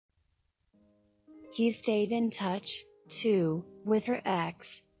He stayed in touch, too, with her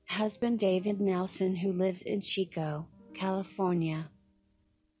ex-husband David Nelson, who lives in Chico, California.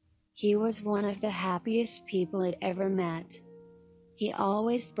 He was one of the happiest people I'd ever met. He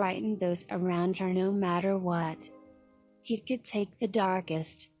always brightened those around her no matter what. He could take the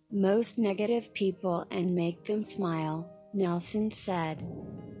darkest, most negative people and make them smile, Nelson said.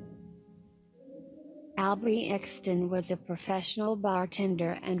 Albry Exton was a professional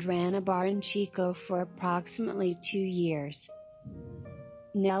bartender and ran a bar in Chico for approximately 2 years.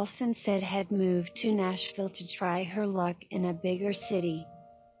 Nelson said had moved to Nashville to try her luck in a bigger city.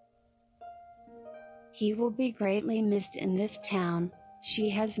 He will be greatly missed in this town. She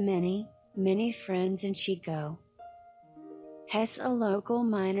has many, many friends in Chico. As a local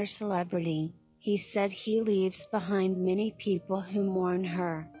minor celebrity, he said he leaves behind many people who mourn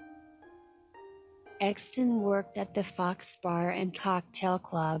her. Exton worked at the Fox Bar and Cocktail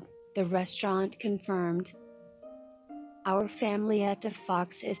Club, the restaurant confirmed. Our family at the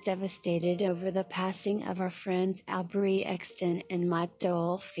Fox is devastated over the passing of our friends Albry Exton and Mike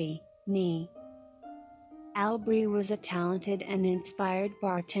Dolphy. Albry was a talented and inspired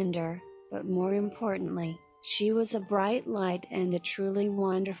bartender, but more importantly, she was a bright light and a truly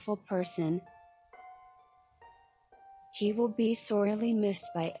wonderful person. He will be sorely missed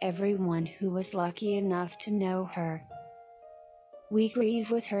by everyone who was lucky enough to know her. We grieve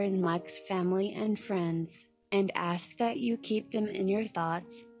with her and Mike's family and friends, and ask that you keep them in your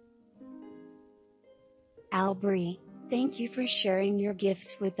thoughts. Albry, thank you for sharing your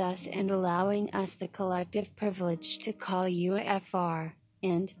gifts with us and allowing us the collective privilege to call you a FR,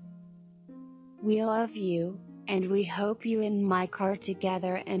 and we love you, and we hope you and Mike are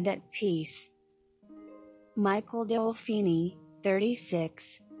together and at peace. Michael Dolfini,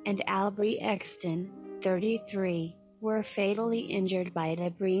 36, and Albry Exton, 33, were fatally injured by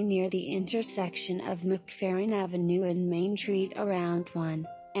debris near the intersection of McFerrin Avenue and Main Street around 1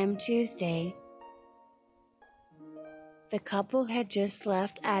 am Tuesday. The couple had just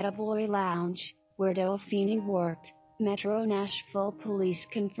left Attaboy Lounge, where Dolfini worked, Metro Nashville police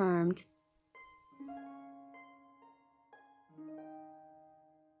confirmed.